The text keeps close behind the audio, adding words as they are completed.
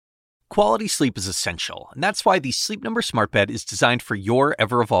Quality sleep is essential, and that's why the Sleep Number Smart Bed is designed for your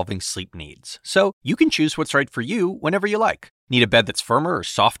ever-evolving sleep needs. So you can choose what's right for you whenever you like. Need a bed that's firmer or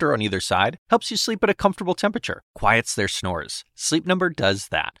softer on either side? Helps you sleep at a comfortable temperature, quiets their snores. Sleep Number does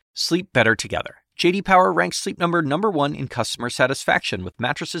that. Sleep better together. J.D. Power ranks Sleep Number #1 in customer satisfaction with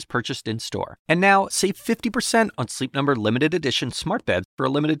mattresses purchased in-store. And now, save 50% on Sleep Number limited edition smart beds for a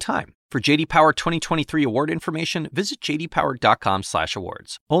limited time. For J.D. Power 2023 award information, visit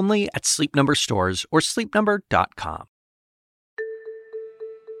jdpower.com/awards. Only at Sleep Number stores or sleepnumber.com.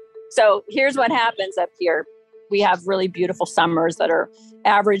 So here's what happens up here. We have really beautiful summers that are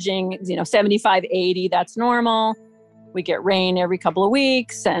averaging, 75, 80. That's normal. We get rain every couple of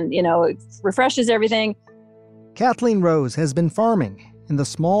weeks and, it refreshes everything. Kathleen Rose has been farming in the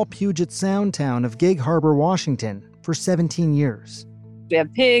small Puget Sound town of Gig Harbor, Washington for 17 years. We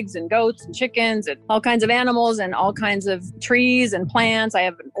have pigs and goats and chickens and all kinds of animals and all kinds of trees and plants. I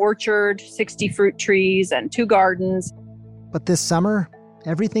have an orchard, 60 fruit trees and 2 gardens. But this summer,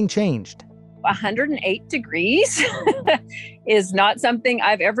 everything changed. 108 degrees is not something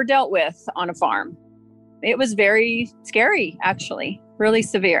I've ever dealt with on a farm. It was very scary, actually, really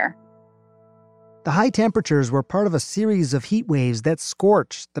severe. The high temperatures were part of a series of heat waves that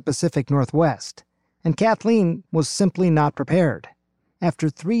scorched the Pacific Northwest, and Kathleen was simply not prepared.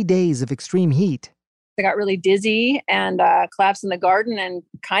 After 3 days of extreme heat, I got really dizzy and collapsed in the garden and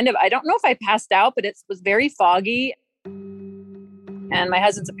I don't know if I passed out, but it was very foggy. And my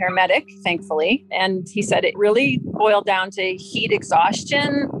husband's a paramedic, thankfully. And he said it really boiled down to heat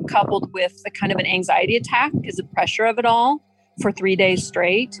exhaustion coupled with a kind of an anxiety attack because of the pressure of it all for 3 days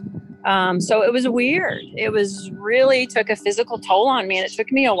straight. So it was weird. It was really took a physical toll on me. And it took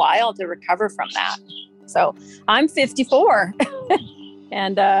me a while to recover from that. So I'm 54.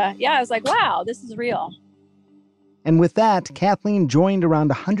 And I was like, wow, this is real. And with that, Kathleen joined around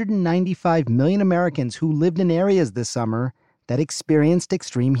 195 million Americans who lived in areas this summer that experienced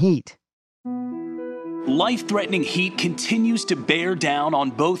extreme heat. Life-threatening heat continues to bear down on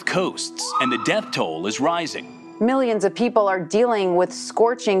both coasts, and the death toll is rising. Millions of people are dealing with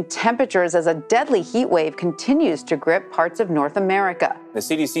scorching temperatures as a deadly heat wave continues to grip parts of North America. The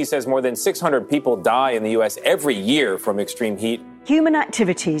CDC says more than 600 people die in the U.S. every year from extreme heat. Human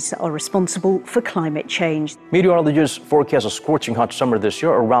activities are responsible for climate change. Meteorologists forecast a scorching hot summer this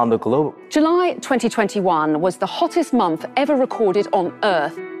year around the globe. July 2021 was the hottest month ever recorded on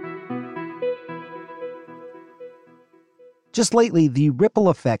Earth. Just lately, the ripple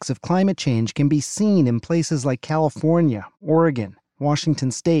effects of climate change can be seen in places like California, Oregon,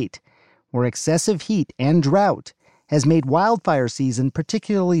 Washington State, where excessive heat and drought has made wildfire season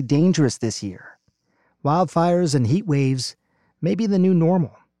particularly dangerous this year. Wildfires and heat waves may be the new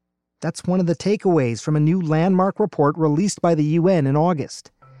normal. That's one of the takeaways from a new landmark report released by the UN in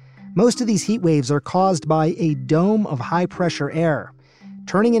August. Most of these heat waves are caused by a dome of high-pressure air,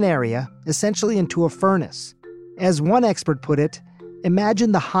 turning an area essentially into a furnace. As one expert put it,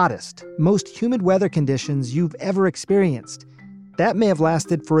 imagine the hottest, most humid weather conditions you've ever experienced. That may have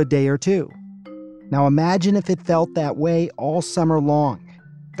lasted for a day or two. Now imagine if it felt that way all summer long.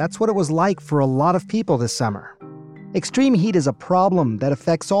 That's what it was like for a lot of people this summer. Extreme heat is a problem that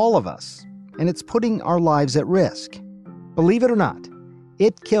affects all of us, and it's putting our lives at risk. Believe it or not,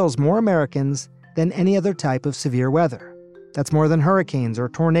 it kills more Americans than any other type of severe weather. That's more than hurricanes or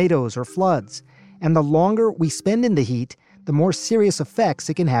tornadoes or floods. And the longer we spend in the heat, the more serious effects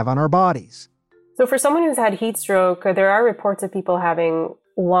it can have on our bodies. So for someone who's had heat stroke, there are reports of people having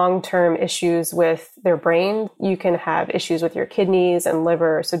long-term issues with their brain. You can have issues with your kidneys and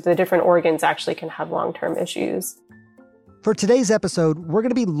liver. So the different organs actually can have long-term issues. For today's episode, we're going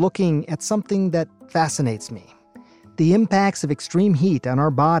to be looking at something that fascinates me. The impacts of extreme heat on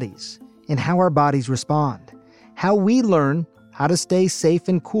our bodies and how our bodies respond. How we learn how to stay safe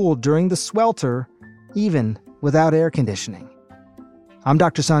and cool during the swelter, even without air conditioning. I'm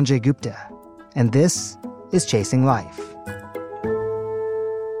Dr. Sanjay Gupta, and this is Chasing Life.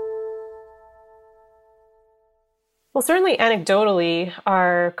 Well, certainly anecdotally,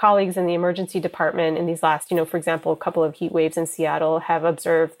 our colleagues in the emergency department in these last, for example, a couple of heat waves in Seattle have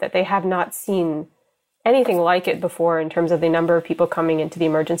observed that they have not seen anything like it before in terms of the number of people coming into the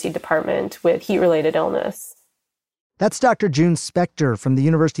emergency department with heat-related illness. That's Dr. June Spector from the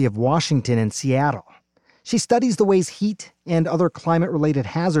University of Washington in Seattle. She studies the ways heat and other climate-related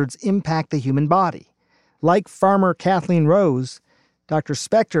hazards impact the human body. Like farmer Kathleen Rose, Dr.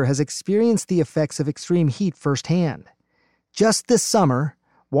 Spector has experienced the effects of extreme heat firsthand. Just this summer,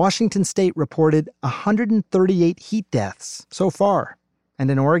 Washington State reported 138 heat deaths so far. And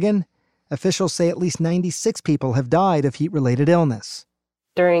in Oregon, officials say at least 96 people have died of heat-related illness.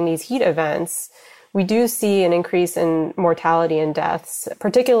 during these heat events, we do see an increase in mortality and deaths,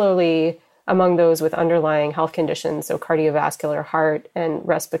 particularly among those with underlying health conditions, so cardiovascular, heart, and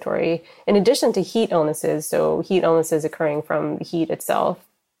respiratory, in addition to heat illnesses, so heat illnesses occurring from the heat itself.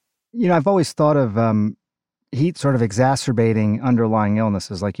 I've always thought of heat sort of exacerbating underlying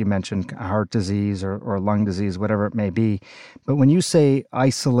illnesses, like you mentioned, heart disease or lung disease, whatever it may be. But when you say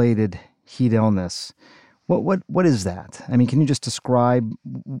isolated heat illness, what is that? I mean, can you just describe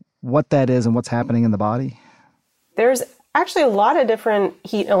what that is and what's happening in the body? There's actually a lot of different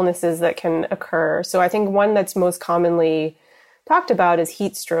heat illnesses that can occur. So I think one that's most commonly talked about is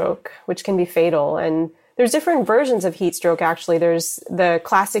heat stroke, which can be fatal. And there's different versions of heat stroke, actually. There's the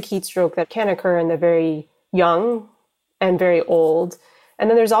classic heat stroke that can occur in the very young and very old. And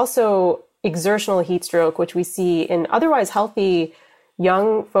then there's also exertional heat stroke, which we see in otherwise healthy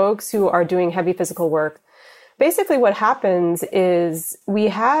young folks who are doing heavy physical work. Basically, what happens is we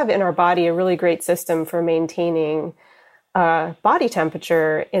have in our body a really great system for maintaining body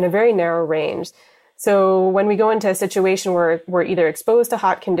temperature in a very narrow range. So when we go into a situation where we're either exposed to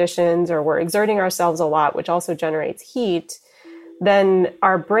hot conditions or we're exerting ourselves a lot, which also generates heat, then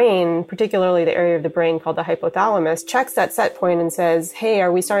our brain, particularly the area of the brain called the hypothalamus, checks that set point and says, hey,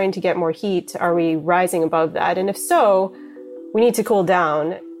 are we starting to get more heat? Are we rising above that? And if so, we need to cool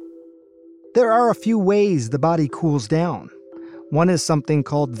down. There are a few ways the body cools down. One is something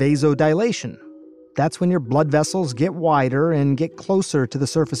called vasodilation. That's when your blood vessels get wider and get closer to the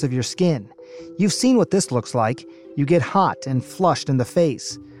surface of your skin. You've seen what this looks like. You get hot and flushed in the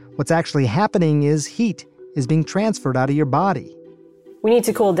face. What's actually happening is heat is being transferred out of your body. We need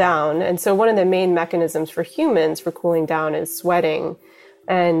to cool down. And so one of the main mechanisms for humans for cooling down is sweating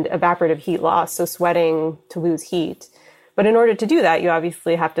and evaporative heat loss, so sweating to lose heat. But in order to do that, you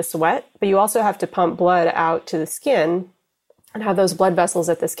obviously have to sweat, but you also have to pump blood out to the skin and have those blood vessels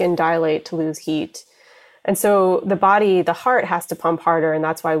at the skin dilate to lose heat. And so the body, the heart has to pump harder, and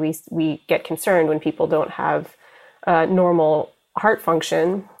that's why we get concerned when people don't have normal heart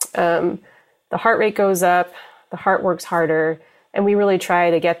function. The heart rate goes up, the heart works harder, and we really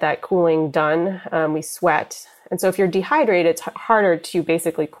try to get that cooling done. We sweat. And so if you're dehydrated, it's harder to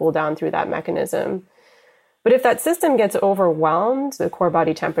basically cool down through that mechanism. But if that system gets overwhelmed, the core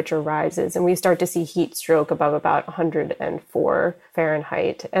body temperature rises and we start to see heat stroke above about 104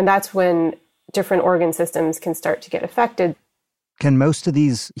 Fahrenheit. And that's when different organ systems can start to get affected. Can most of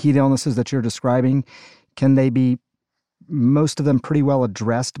these heat illnesses that you're describing, can they be, most of them pretty well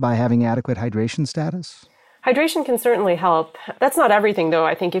addressed by having adequate hydration status? Hydration can certainly help. That's not everything, though.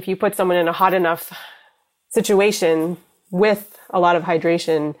 I think if you put someone in a hot enough situation with a lot of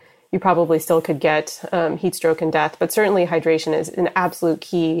hydration, you probably still could get heat stroke and death. But certainly hydration is an absolute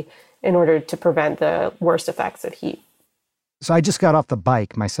key in order to prevent the worst effects of heat. So I just got off the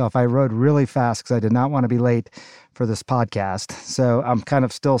bike myself. I rode really fast because I did not want to be late for this podcast. So I'm kind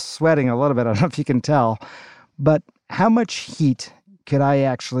of still sweating a little bit. I don't know if you can tell. But how much heat could I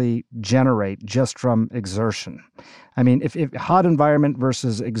actually generate just from exertion? I mean, if hot environment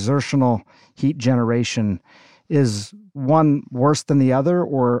versus exertional heat generation, is one worse than the other,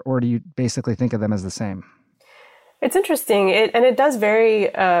 or do you basically think of them as the same? It's interesting, and it does vary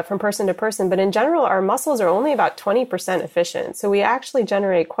from person to person, but in general, our muscles are only about 20% efficient. So we actually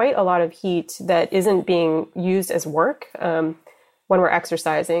generate quite a lot of heat that isn't being used as work when we're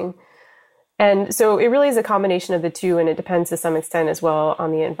exercising. And so it really is a combination of the two, and it depends to some extent as well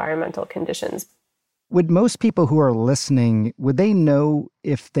on the environmental conditions. Would most people who are listening, would they know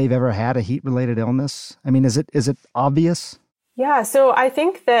if they've ever had a heat-related illness? I mean, is it obvious? Yeah, so I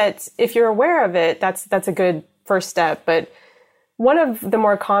think that if you're aware of it, that's a good first step. But one of the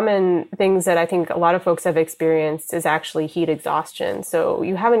more common things that I think a lot of folks have experienced is actually heat exhaustion. So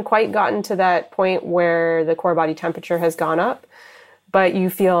you haven't quite gotten to that point where the core body temperature has gone up, but you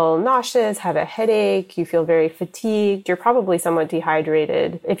feel nauseous, have a headache, you feel very fatigued. You're probably somewhat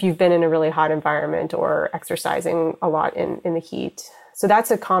dehydrated if you've been in a really hot environment or exercising a lot in the heat. So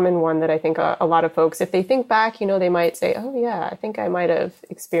that's a common one that I think a lot of folks, if they think back, they might say, oh yeah, I think I might have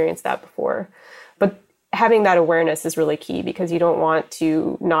experienced that before. But having that awareness is really key because you don't want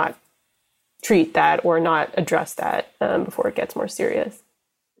to not treat that or not address that before it gets more serious.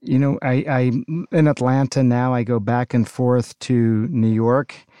 I'm in Atlanta now. I go back and forth to New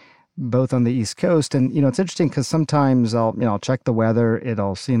York, both on the East Coast. And, it's interesting because sometimes I'll check the weather.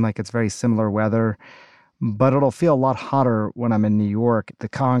 It'll seem like it's very similar weather, but it'll feel a lot hotter when I'm in New York, the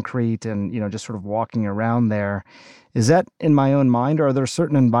concrete and, just sort of walking around there. Is that in my own mind, or are there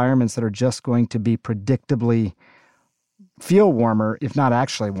certain environments that are just going to be predictably feel warmer, if not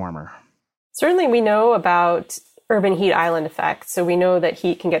actually warmer? Certainly we know about urban heat island effect. So we know that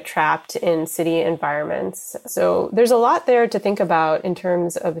heat can get trapped in city environments. So there's a lot there to think about in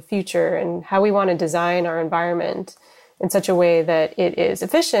terms of the future and how we want to design our environment in such a way that it is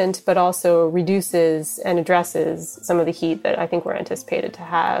efficient, but also reduces and addresses some of the heat that I think we're anticipated to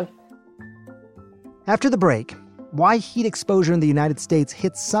have. After the break, why heat exposure in the United States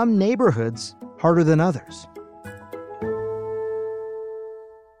hits some neighborhoods harder than others.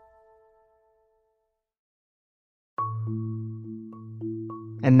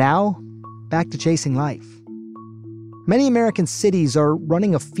 And now, back to chasing life. Many American cities are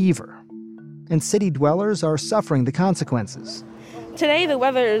running a fever, and city dwellers are suffering the consequences. Today, the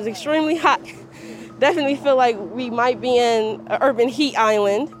weather is extremely hot. Definitely feel like we might be in an urban heat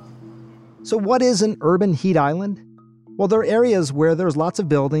island. So what is an urban heat island? Well, there are areas where there's lots of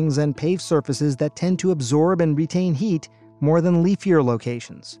buildings and paved surfaces that tend to absorb and retain heat more than leafier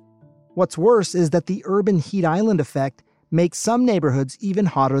locations. What's worse is that the urban heat island effect makes some neighborhoods even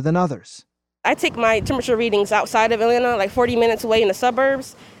hotter than others. I take my temperature readings outside of Atlanta, like 40 minutes away in the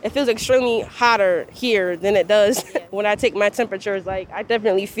suburbs. It feels extremely hotter here than it does when I take my temperatures. Like, I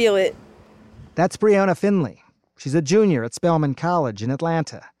definitely feel it. That's Brianna Finley. She's a junior at Spelman College in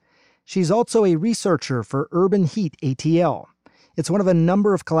Atlanta. She's also a researcher for Urban Heat ATL. It's one of a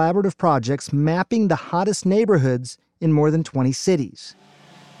number of collaborative projects mapping the hottest neighborhoods in more than 20 cities.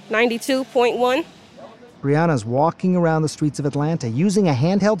 92.1. Brianna's walking around the streets of Atlanta using a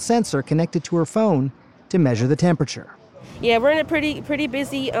handheld sensor connected to her phone to measure the temperature. Yeah, we're in a pretty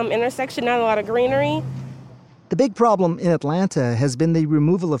busy intersection, not a lot of greenery. The big problem in Atlanta has been the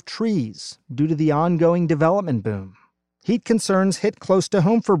removal of trees due to the ongoing development boom. Heat concerns hit close to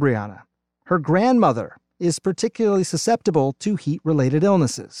home for Brianna. Her grandmother is particularly susceptible to heat-related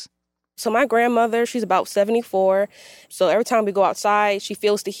illnesses. So my grandmother, she's about 74. So every time we go outside, she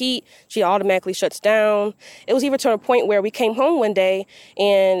feels the heat. She automatically shuts down. It was even to a point where we came home one day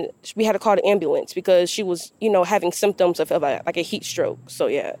and we had to call the ambulance because she was, having symptoms of like a heat stroke. So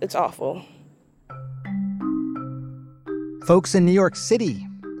yeah, it's awful. Folks in New York City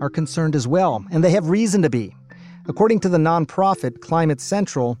are concerned as well, and they have reason to be. According to the nonprofit Climate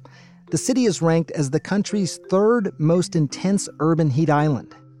Central, the city is ranked as the country's third most intense urban heat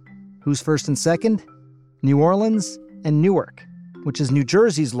island. Who's first and second? New Orleans and Newark, which is New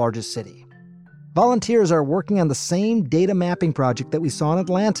Jersey's largest city. Volunteers are working on the same data mapping project that we saw in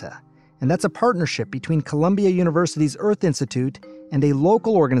Atlanta, and that's a partnership between Columbia University's Earth Institute and a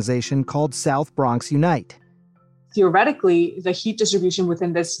local organization called South Bronx Unite. Theoretically, the heat distribution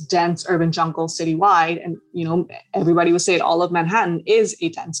within this dense urban jungle citywide, and everybody would say all of Manhattan is a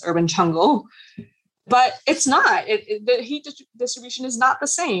dense urban jungle, but it's not. The heat distribution is not the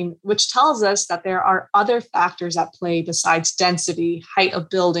same, which tells us that there are other factors at play besides density, height of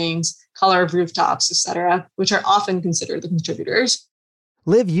buildings, color of rooftops, etc., which are often considered the contributors.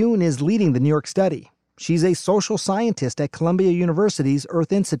 Liv Yoon is leading the New York study. She's a social scientist at Columbia University's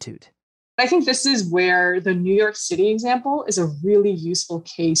Earth Institute. I think this is where the New York City example is a really useful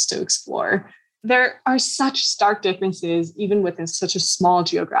case to explore. There are such stark differences even within such a small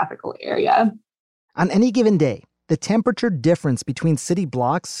geographical area. On any given day, the temperature difference between city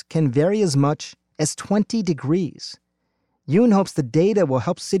blocks can vary as much as 20 degrees. Yoon hopes the data will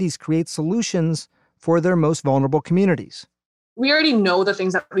help cities create solutions for their most vulnerable communities. We already know the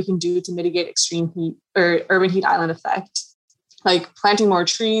things that we can do to mitigate extreme heat or urban heat island effect, like planting more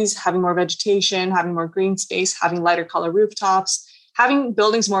trees, having more vegetation, having more green space, having lighter color rooftops, having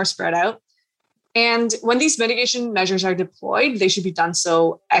buildings more spread out. And when these mitigation measures are deployed, they should be done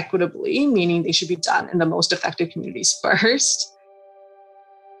so equitably, meaning they should be done in the most affected communities first.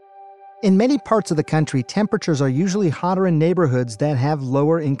 In many parts of the country, temperatures are usually hotter in neighborhoods that have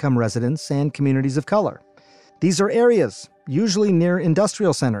lower income residents and communities of color. These are areas usually near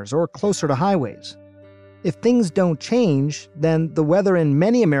industrial centers or closer to highways. If things don't change, then the weather in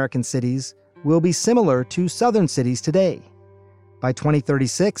many American cities will be similar to southern cities today. By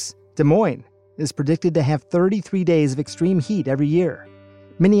 2036, Des Moines is predicted to have 33 days of extreme heat every year.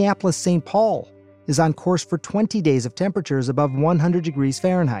 Minneapolis-St. Paul is on course for 20 days of temperatures above 100 degrees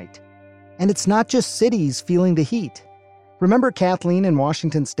Fahrenheit. And it's not just cities feeling the heat. Remember Kathleen in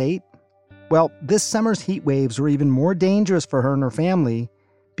Washington State? Well, this summer's heat waves were even more dangerous for her and her family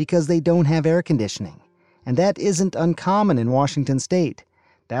because they don't have air conditioning. And that isn't uncommon in Washington State.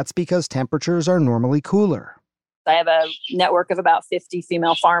 That's because temperatures are normally cooler. I have a network of about 50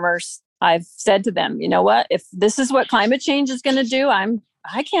 female farmers. I've said to them, you know what, if this is what climate change is going to do,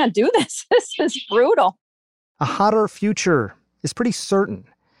 I can't do this. This is brutal. A hotter future is pretty certain.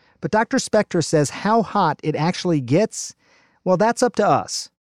 But Dr. Spector says how hot it actually gets, well, that's up to us.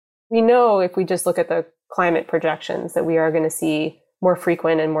 We know if we just look at the climate projections that we are going to see more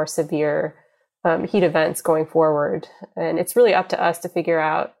frequent and more severe heat events going forward. And it's really up to us to figure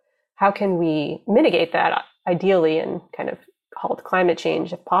out how can we mitigate that, ideally, and kind of halt climate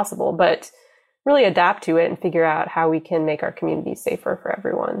change if possible, but really adapt to it and figure out how we can make our communities safer for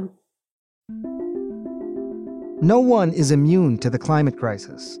everyone. No one is immune to the climate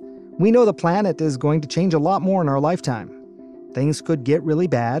crisis. We know the planet is going to change a lot more in our lifetime. Things could get really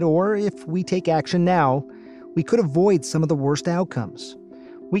bad, or if we take action now, we could avoid some of the worst outcomes.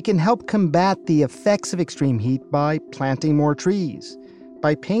 We can help combat the effects of extreme heat by planting more trees,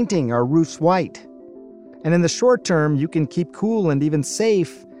 by painting our roofs white. And in the short term, you can keep cool and even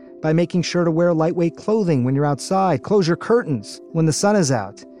safe by making sure to wear lightweight clothing when you're outside, close your curtains when the sun is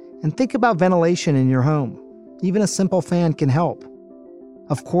out, and think about ventilation in your home. Even a simple fan can help.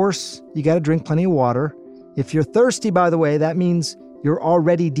 Of course, you got to drink plenty of water. If you're thirsty, by the way, that means you're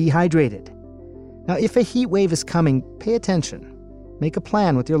already dehydrated. Now, if a heat wave is coming, pay attention. Make a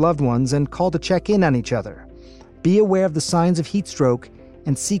plan with your loved ones and call to check in on each other. Be aware of the signs of heat stroke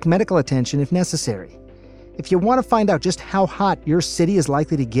and seek medical attention if necessary. If you want to find out just how hot your city is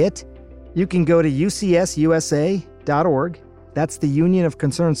likely to get, you can go to ucsusa.org. That's the Union of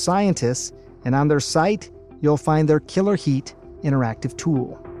Concerned Scientists, and on their site, you'll find their Killer Heat interactive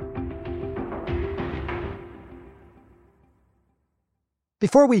tool.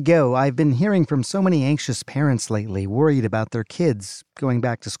 Before we go, I've been hearing from so many anxious parents lately worried about their kids going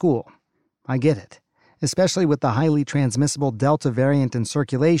back to school. I get it, especially with the highly transmissible Delta variant in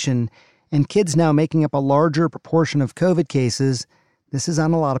circulation and kids now making up a larger proportion of COVID cases. This is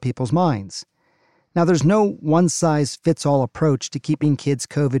on a lot of people's minds. Now, there's no one-size-fits-all approach to keeping kids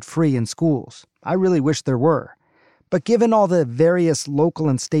COVID-free in schools. I really wish there were. But given all the various local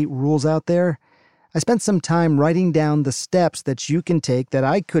and state rules out there, I spent some time writing down the steps that you can take, that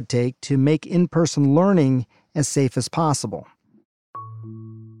I could take, to make in-person learning as safe as possible.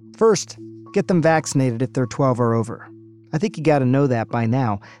 First, get them vaccinated if they're 12 or over. I think you got to know that by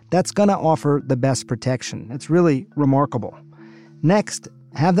now. That's going to offer the best protection. It's really remarkable. Next,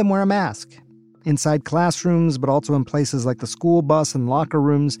 have them wear a mask. Inside classrooms, but also in places like the school bus and locker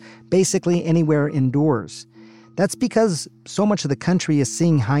rooms, basically anywhere indoors. That's because so much of the country is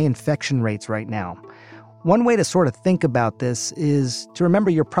seeing high infection rates right now. One way to sort of think about this is to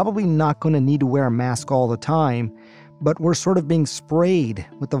remember you're probably not going to need to wear a mask all the time, but we're sort of being sprayed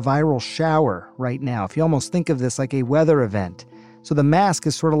with a viral shower right now, if you almost think of this like a weather event. So the mask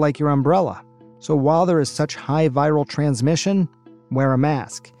is sort of like your umbrella. So while there is such high viral transmission, wear a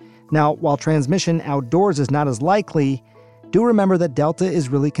mask. Now, while transmission outdoors is not as likely, do remember that Delta is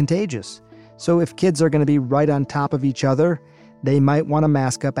really contagious. So if kids are going to be right on top of each other, they might want to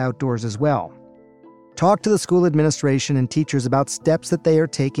mask up outdoors as well. Talk to the school administration and teachers about steps that they are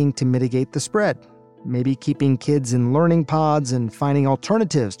taking to mitigate the spread. Maybe keeping kids in learning pods and finding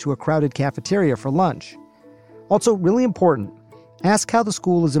alternatives to a crowded cafeteria for lunch. Also, really important, ask how the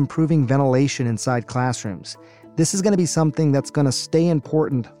school is improving ventilation inside classrooms. This is going to be something that's going to stay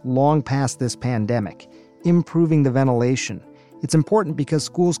important long past this pandemic, improving the ventilation. It's important because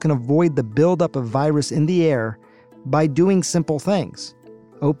schools can avoid the buildup of virus in the air by doing simple things.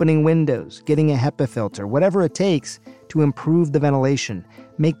 Opening windows, getting a HEPA filter, whatever it takes to improve the ventilation.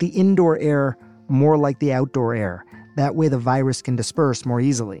 Make the indoor air more like the outdoor air. That way the virus can disperse more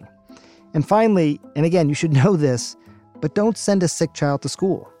easily. And finally, and again, you should know this, but don't send a sick child to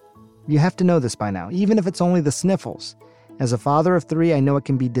school. You have to know this by now, even if it's only the sniffles. As a father of 3, I know it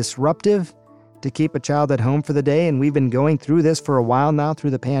can be disruptive to keep a child at home for the day, and we've been going through this for a while now through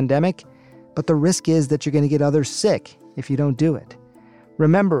the pandemic, but the risk is that you're going to get others sick if you don't do it.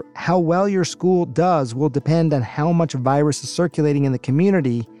 Remember, how well your school does will depend on how much virus is circulating in the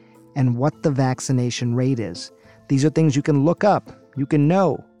community and what the vaccination rate is. These are things you can look up, you can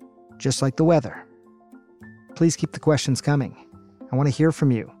know, just like the weather. Please keep the questions coming. I want to hear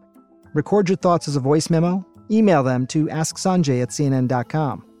from you. Record your thoughts as a voice memo, email them to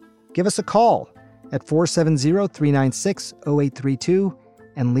asksanjay@cnn.com. Give us a call at 470-396-0832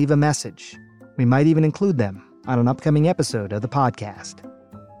 and leave a message. We might even include them on an upcoming episode of the podcast.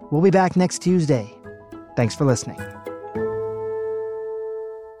 We'll be back next Tuesday. Thanks for listening.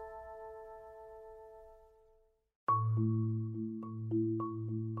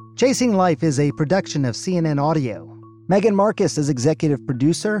 Chasing Life is a production of CNN Audio. Megan Marcus is executive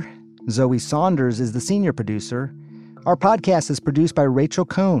producer. Zoe Saunders is the senior producer. Our podcast is produced by Rachel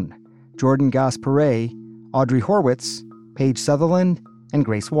Cohn, Jordan Goss-Perret, Audrey Horwitz, Paige Sutherland, and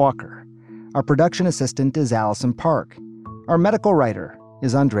Grace Walker. Our production assistant is Allison Park. Our medical writer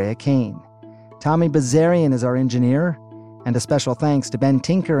is Andrea Kane. Tommy Bazarian is our engineer, And a special thanks to Ben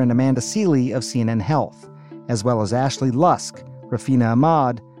Tinker and Amanda Seeley of CNN Health, as well as Ashley Lusk, Rafina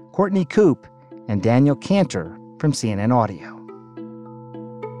Ahmad, Courtney Koop, and Daniel Cantor from CNN Audio.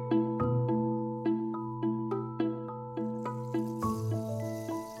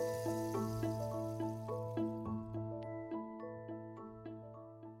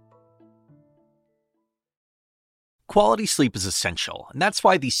 Quality sleep is essential, and that's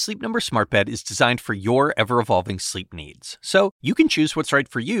why the Sleep Number Smart Bed is designed for your ever-evolving sleep needs. So you can choose what's right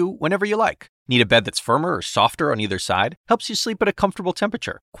for you whenever you like. Need a bed that's firmer or softer on either side? Helps you sleep at a comfortable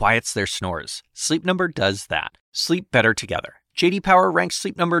temperature. Quiets their snores. Sleep Number does that. Sleep better together. J.D. Power ranks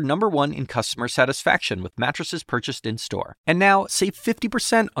Sleep Number #1 in customer satisfaction with mattresses purchased in-store. And now, save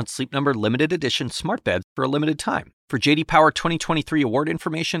 50% on Sleep Number limited edition smart beds for a limited time. For J.D. Power 2023 award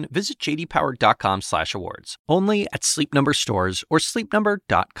information, visit jdpower.com/awards. Only at Sleep Number stores or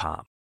sleepnumber.com.